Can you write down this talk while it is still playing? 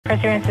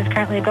Perseverance is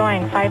currently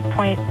going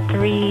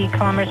 5.3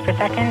 kilometers per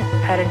second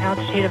at an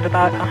altitude of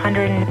about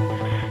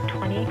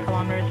 120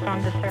 kilometers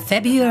from the surface.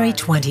 February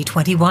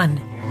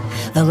 2021.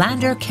 The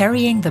lander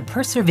carrying the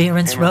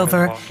Perseverance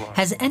rover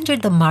has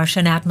entered the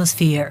Martian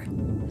atmosphere.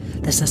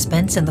 The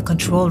suspense in the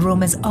control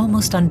room is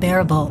almost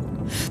unbearable.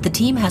 The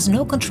team has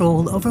no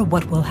control over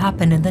what will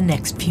happen in the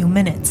next few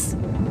minutes.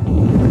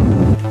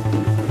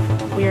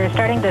 We are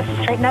starting the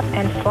straighten up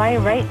and fly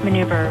right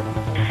maneuver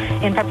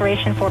in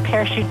preparation for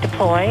parachute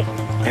deploy.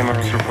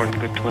 MRO's reporting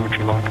good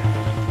telemetry log.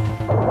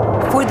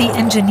 For the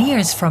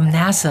engineers from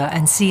NASA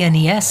and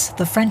CNES,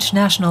 the French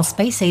National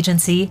Space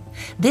Agency,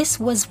 this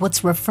was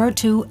what's referred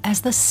to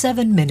as the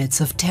 7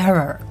 minutes of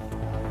terror.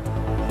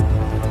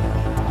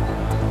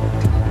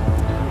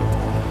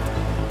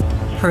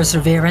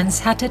 Perseverance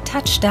had to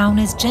touch down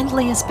as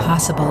gently as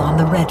possible on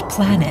the red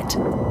planet.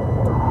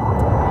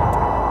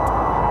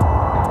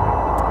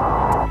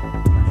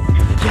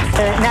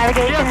 The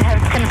navigation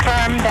has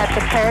confirmed that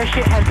the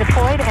parachute has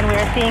deployed and we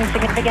are seeing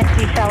significant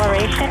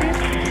deceleration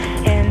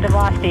in the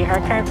velocity. Our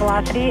current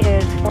velocity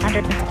is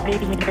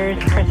 480 meters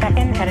per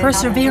second.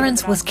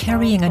 Perseverance was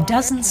carrying a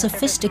dozen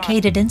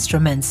sophisticated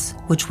instruments,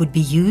 which would be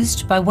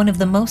used by one of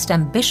the most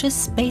ambitious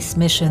space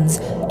missions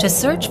to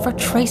search for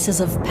traces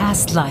of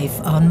past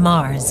life on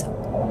Mars.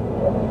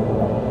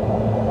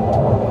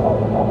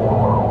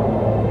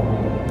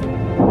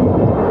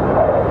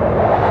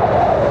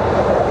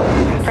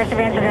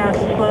 Perseverance is now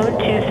slowed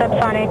to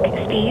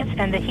subsonic speeds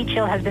and the heat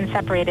shield has been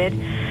separated.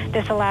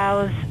 This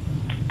allows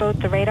both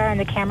the radar and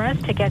the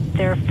cameras to get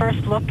their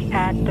first look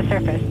at the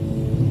surface.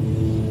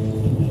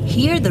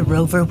 Here the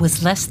rover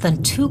was less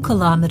than 2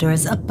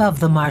 kilometers above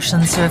the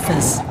Martian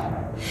surface.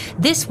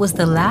 This was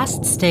the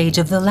last stage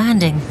of the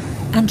landing,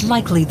 and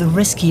likely the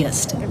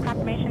riskiest. There's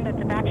confirmation that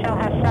the back shell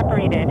has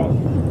separated.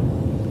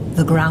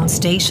 The ground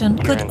station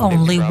could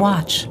only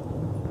watch.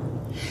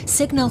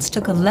 Signals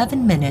took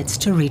 11 minutes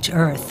to reach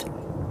Earth.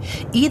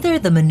 Either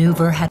the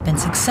maneuver had been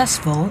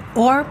successful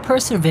or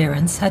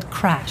Perseverance had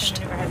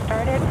crashed. The maneuver has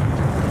started.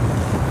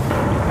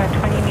 About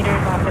 20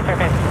 meters off the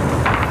surface.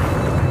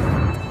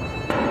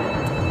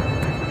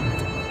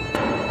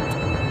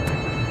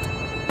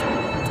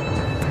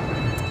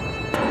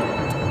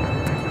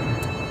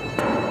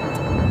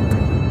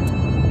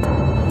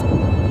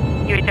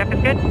 UHF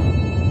is good.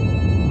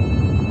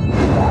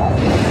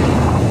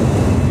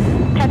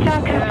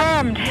 Touchdown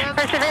confirmed.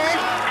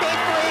 Perseverance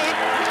safely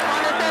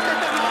on the surface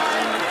of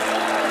Mars,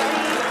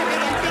 ready to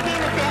begin seeking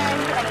the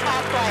signs of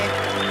past life.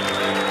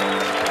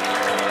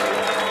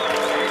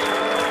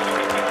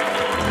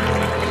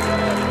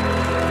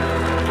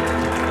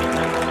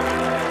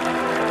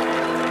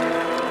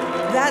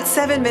 That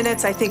 7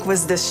 minutes, I think,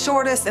 was the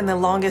shortest and the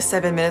longest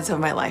 7 minutes of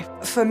my life.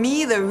 For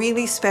me, the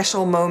really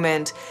special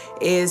moment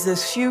is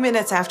those few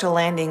minutes after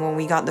landing when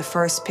we got the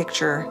first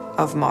picture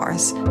of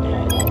Mars.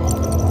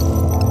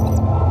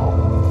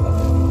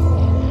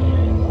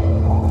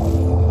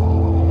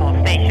 All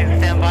stations,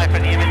 stand by for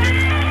the images.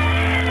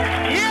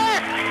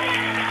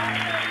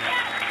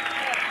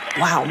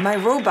 Wow, my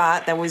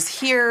robot that was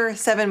here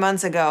 7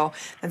 months ago,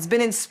 that's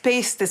been in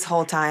space this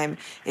whole time,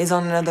 is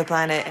on another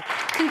planet.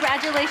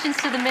 Congratulations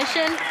to the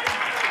mission.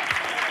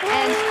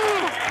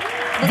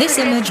 This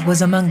image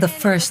was among the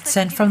first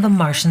sent from the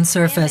Martian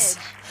surface.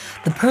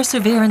 The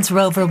Perseverance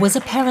rover was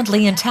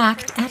apparently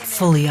intact and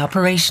fully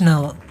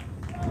operational.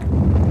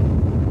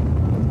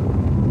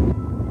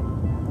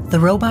 The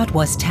robot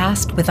was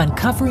tasked with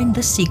uncovering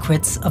the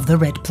secrets of the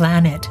red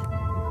planet.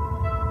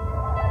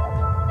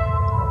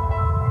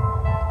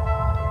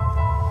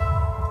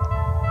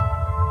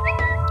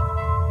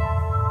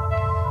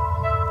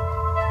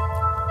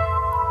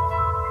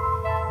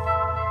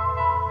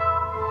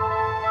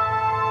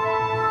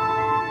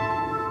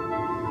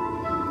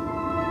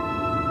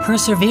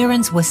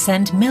 Perseverance was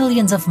sent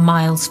millions of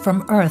miles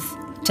from Earth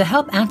to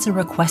help answer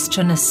a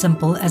question as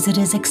simple as it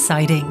is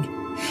exciting.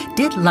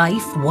 Did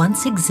life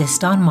once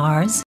exist on Mars?